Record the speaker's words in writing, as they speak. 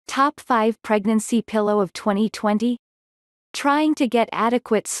Top 5 Pregnancy Pillow of 2020? Trying to get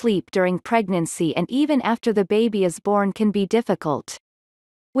adequate sleep during pregnancy and even after the baby is born can be difficult.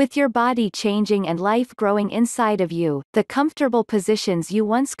 With your body changing and life growing inside of you, the comfortable positions you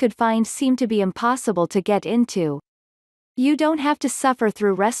once could find seem to be impossible to get into. You don't have to suffer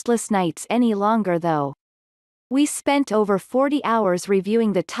through restless nights any longer though. We spent over 40 hours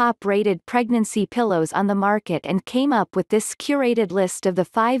reviewing the top-rated pregnancy pillows on the market and came up with this curated list of the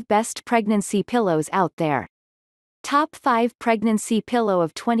 5 best pregnancy pillows out there. Top 5 Pregnancy Pillow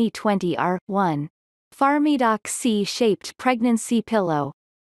of 2020 are 1. Pharmadoc C-shaped Pregnancy Pillow.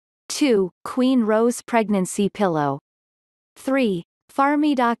 2. Queen Rose Pregnancy Pillow. 3.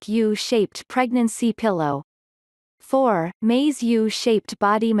 Pharmadoc U-shaped Pregnancy Pillow. 4. Maze U-shaped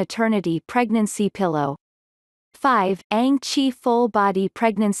Body Maternity Pregnancy Pillow. 5. Angchi Full Body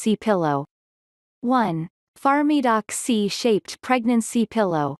Pregnancy Pillow. 1. Pharmadoc C-shaped Pregnancy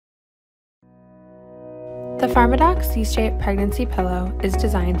Pillow. The Pharmadoc C-shaped pregnancy pillow is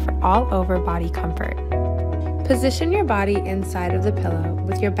designed for all-over body comfort. Position your body inside of the pillow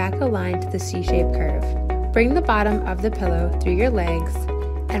with your back aligned to the C-shaped curve. Bring the bottom of the pillow through your legs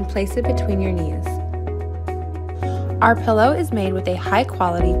and place it between your knees. Our pillow is made with a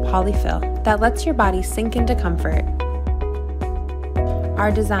high-quality polyfill that lets your body sink into comfort.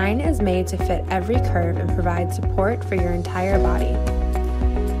 Our design is made to fit every curve and provide support for your entire body.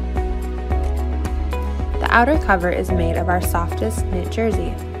 The outer cover is made of our softest knit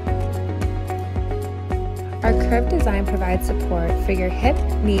jersey. Our curved design provides support for your hip,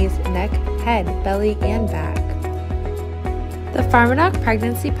 knees, neck, head, belly, and back. The Pharmadoc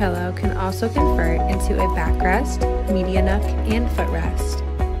pregnancy pillow can also convert into a backrest, media nook, and footrest.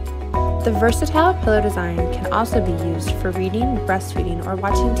 The versatile pillow design can also be used for reading, breastfeeding, or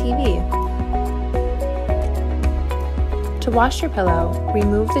watching TV. To wash your pillow,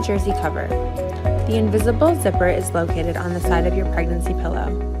 remove the jersey cover. The invisible zipper is located on the side of your pregnancy pillow.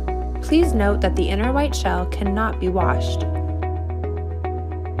 Please note that the inner white shell cannot be washed.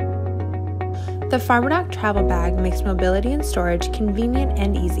 The Pharmadoc travel bag makes mobility and storage convenient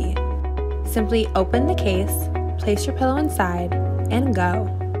and easy. Simply open the case, place your pillow inside, and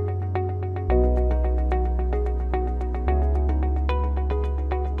go.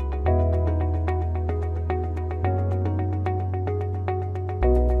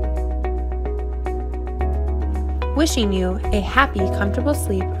 Wishing you a happy, comfortable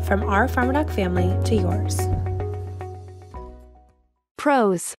sleep from our Pharmadoc family to yours.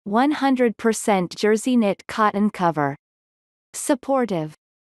 Pros: 100% jersey knit cotton cover. Supportive.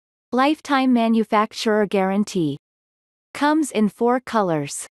 Lifetime manufacturer guarantee. Comes in 4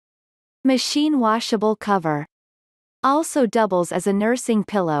 colors. Machine washable cover. Also doubles as a nursing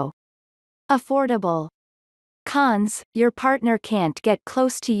pillow. Affordable. Cons: your partner can't get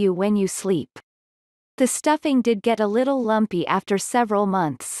close to you when you sleep. The stuffing did get a little lumpy after several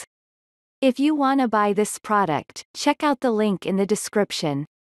months. If you wanna buy this product, check out the link in the description.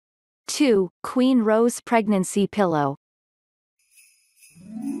 2. Queen Rose Pregnancy Pillow.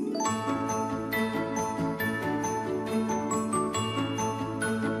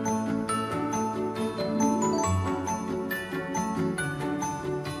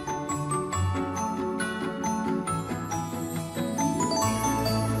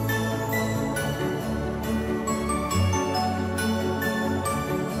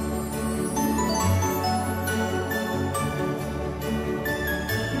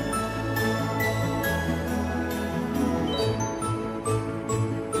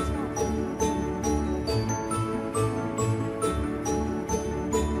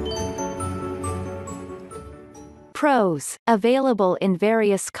 Pros: available in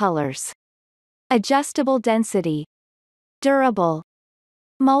various colors. Adjustable density. Durable.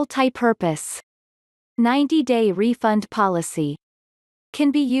 Multi-purpose. 90-day refund policy.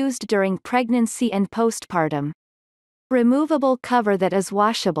 Can be used during pregnancy and postpartum. Removable cover that is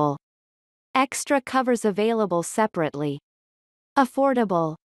washable. Extra covers available separately.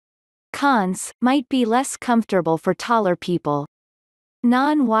 Affordable. Cons: might be less comfortable for taller people.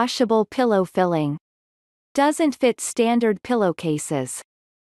 Non-washable pillow filling. Doesn't fit standard pillowcases.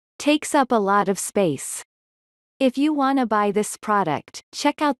 Takes up a lot of space. If you wanna buy this product,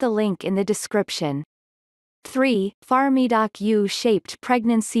 check out the link in the description. 3. Pharmadoc U-shaped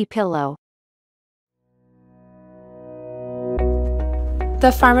pregnancy pillow.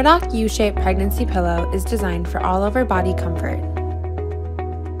 The Pharmadoc U-shaped pregnancy pillow is designed for all-over body comfort.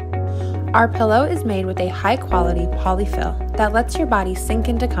 Our pillow is made with a high-quality polyfill that lets your body sink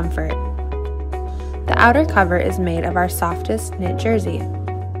into comfort. The outer cover is made of our softest knit jersey.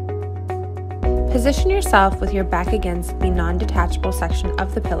 Position yourself with your back against the non-detachable section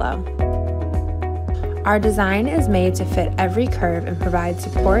of the pillow. Our design is made to fit every curve and provide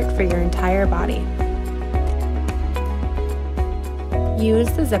support for your entire body. Use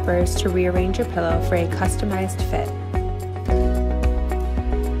the zippers to rearrange your pillow for a customized fit.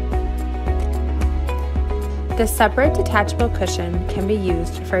 The separate detachable cushion can be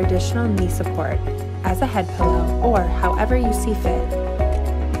used for additional knee support, as a head pillow, or however you see fit.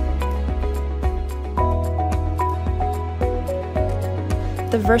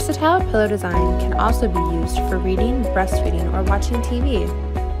 The versatile pillow design can also be used for reading, breastfeeding, or watching TV.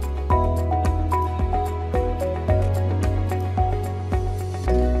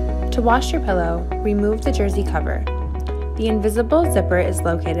 To wash your pillow, remove the jersey cover. The invisible zipper is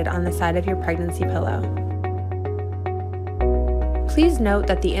located on the side of your pregnancy pillow. Please note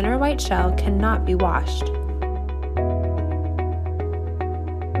that the inner white shell cannot be washed.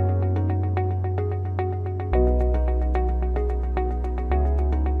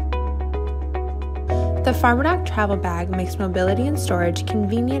 The Pharmadoc travel bag makes mobility and storage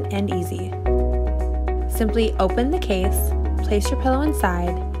convenient and easy. Simply open the case, place your pillow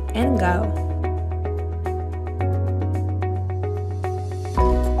inside, and go.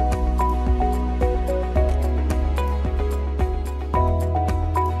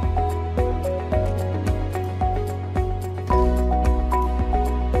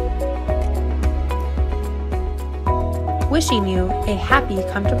 Wishing you a happy,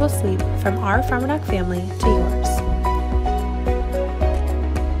 comfortable sleep from our Pharmadoc family to yours.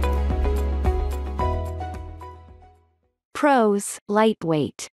 Pros: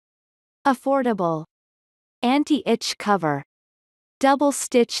 lightweight, affordable, anti-itch cover, double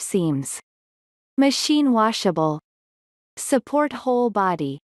stitch seams, machine washable, support whole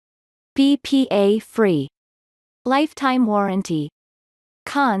body, BPA free, lifetime warranty.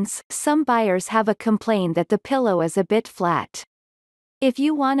 Cons: some buyers have a complaint that the pillow is a bit flat. If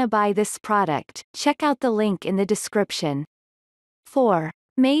you wanna buy this product, check out the link in the description. 4.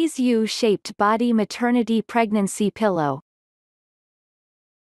 Maze U-shaped body maternity pregnancy pillow.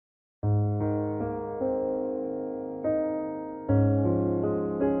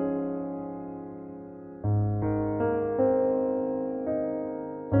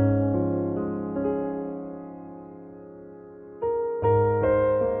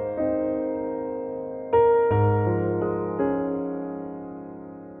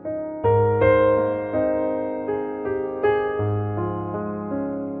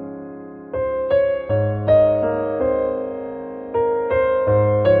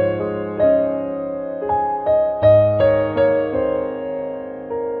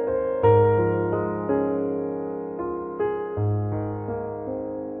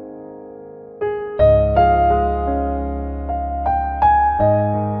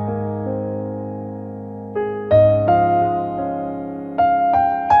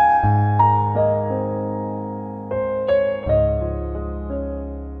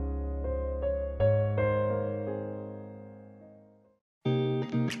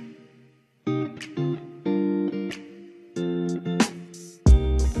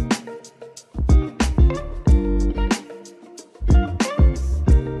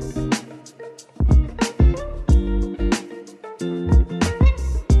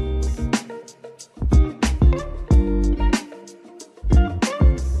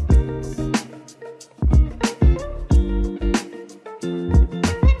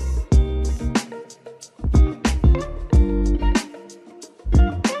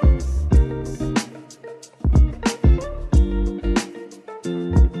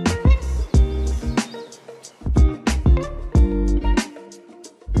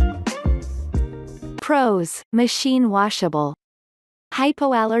 Pros: machine washable,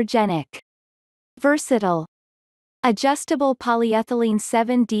 hypoallergenic, versatile, adjustable polyethylene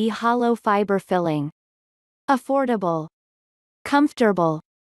 7D hollow fiber filling, affordable, comfortable.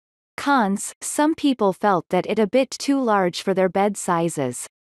 Cons: some people felt that it a bit too large for their bed sizes.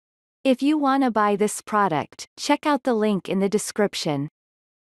 If you wanna buy this product, check out the link in the description.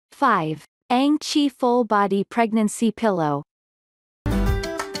 5. Ang-Chi full body pregnancy pillow.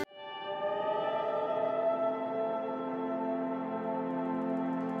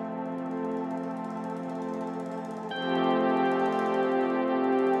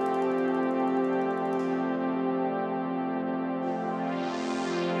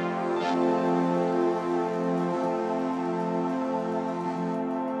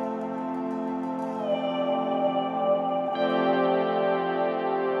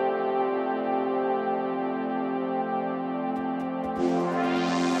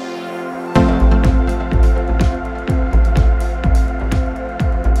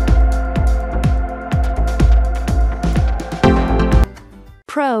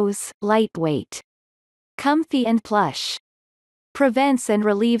 Pros: lightweight, comfy and plush. Prevents and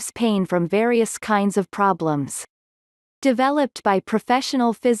relieves pain from various kinds of problems. Developed by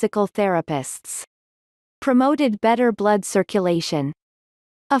professional physical therapists. Promoted better blood circulation.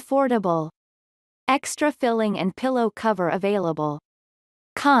 Affordable. Extra filling and pillow cover available.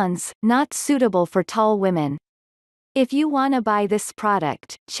 Cons: not suitable for tall women. If you wanna buy this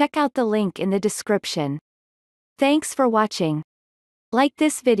product, check out the link in the description. Thanks for watching. Like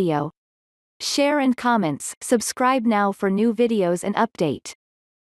this video. Share and comments, subscribe now for new videos and update.